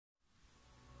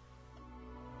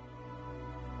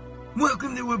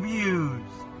Welcome to Reviews.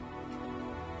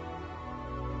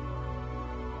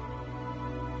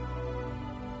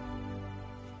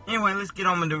 Anyway, let's get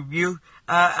on with the review.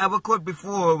 I recorded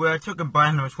before where I took a bite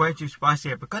and it was way too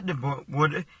spicy. I forgot to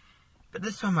water, but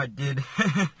this time I did,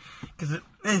 because it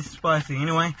is spicy.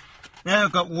 Anyway, now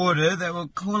I've got water that will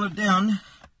cool it down.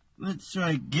 Let's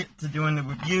try to get to doing the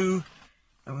review.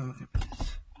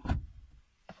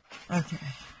 Okay.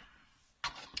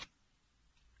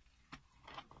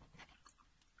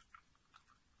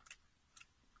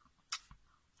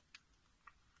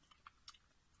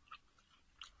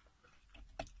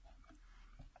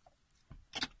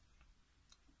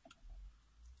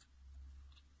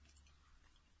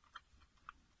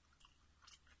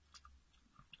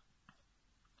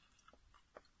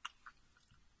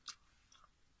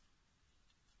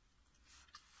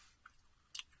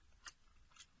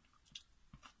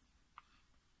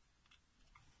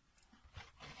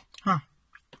 Huh.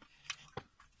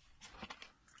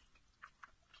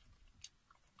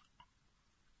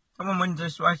 Someone went so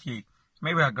spicy.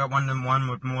 Maybe I got one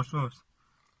with more sauce.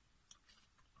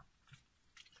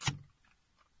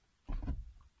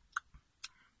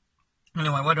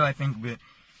 Anyway, what do I think of it?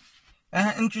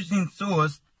 Interesting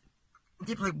sauce.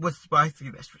 Definitely was spicy,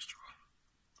 that's for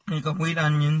sure. You got wheat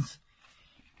onions.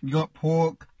 You got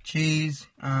pork, cheese.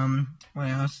 What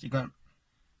else? You got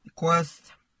the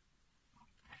crust.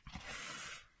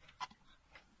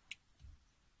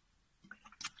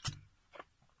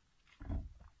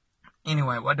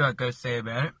 Anyway, what do I go say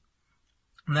about it?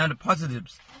 Now the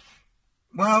positives.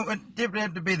 Well, it definitely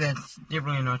had to be that. It's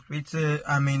definitely a nice pizza.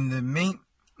 I mean, the meat,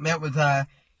 that was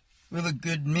really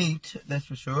good meat, that's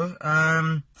for sure.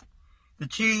 The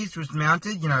cheese was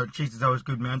melted. You know, cheese is always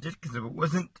good melted, because if it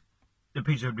wasn't, the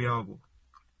pizza would be horrible.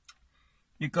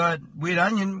 You got wheat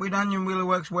onion. Wheat onion really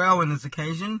works well on this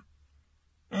occasion.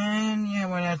 And yeah,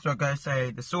 what else do I gotta say?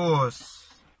 The sauce.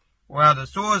 Wow, the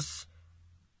sauce.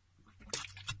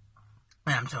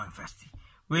 Man, I'm so thirsty.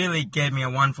 Really gave me a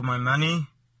 1 for my money.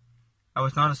 I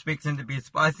was not expecting it to be as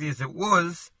spicy as it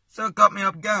was, so it got me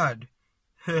off guard.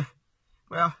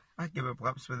 Well, I give it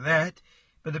props for that.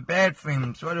 But the bad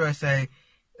things, what do I say?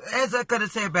 As I gotta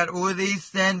say about all of these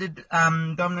standard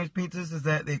Domino's pizzas, is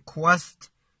that their crust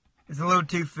is a little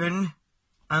too thin.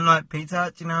 Unlike Pizza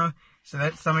Hut, you know. So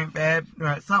that's something bad.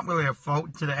 Right, it's not really a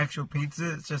fault to the actual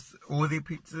pizza, it's just all the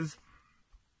pizzas.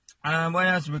 What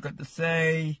else have we got to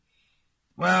say?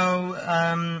 Well,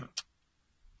 I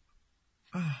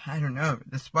don't know.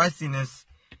 The spiciness.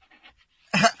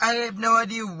 I have no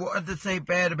idea what to say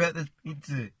bad about this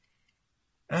pizza.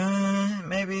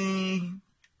 Maybe.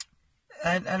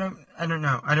 I don't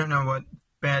know. I don't know what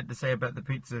bad to say about the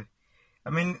pizza. I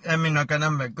mean, I got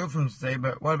nothing but good things to say,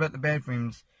 but what about the bad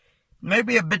things?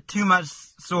 Maybe a bit too much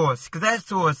sauce, because that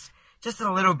sauce, just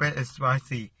a little bit is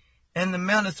spicy. And the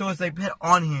amount of sauce they put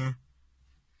on here,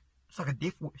 it's like a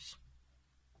death wish.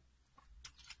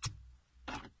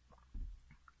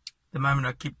 The moment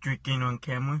I keep drinking on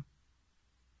camera.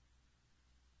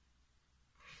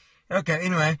 Okay,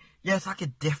 anyway, yeah, it's like a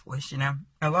death wish, you know.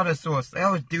 A lot of sauce. They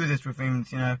always do this with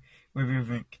things, you know, with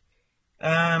everything.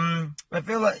 I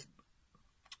feel like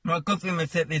my good thing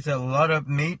is that there's a lot of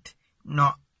meat,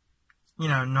 not, you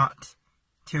know, not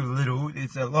too little.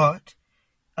 There's a lot.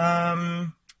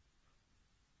 There's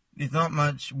not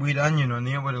much wheat onion on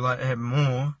there. I would have liked to have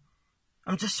more.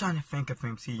 I'm just trying to think of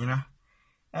things here, you know.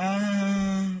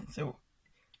 So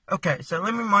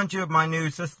let me remind you of my new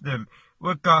system.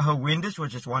 We've got horrendous,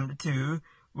 which is 1 to 2.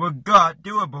 We've got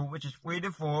doable, which is 3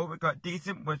 to 4. We've got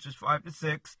decent, which is 5 to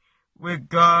 6. We've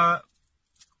got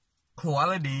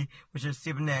quality, which is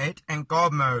 7 to 8. And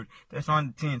God mode, that's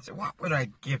 1 to 10. So what would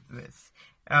I give this?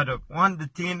 Out of 1 to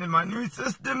 10 in my new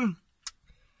system?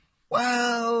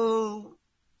 Well,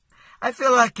 I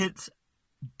feel like it's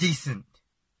decent.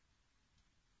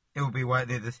 It will be right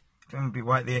there. This thing will be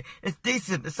right there. It's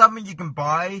decent. It's something you can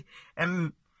buy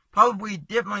and probably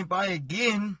definitely buy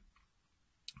again.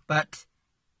 But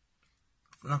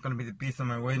it's not going to be the best on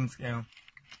my weighing scale.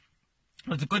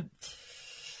 It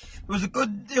was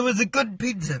a good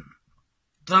pizza.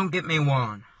 Don't get me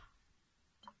wrong.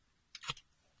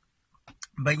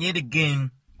 But yet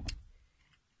again,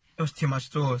 it was too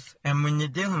much sauce. And when you're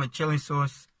dealing with chili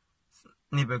sauce, it's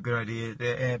never a good idea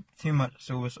to add too much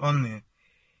sauce on there.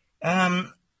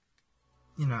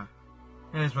 You know,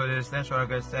 it is what it is. That's what I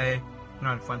gotta say.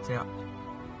 Not a fun out.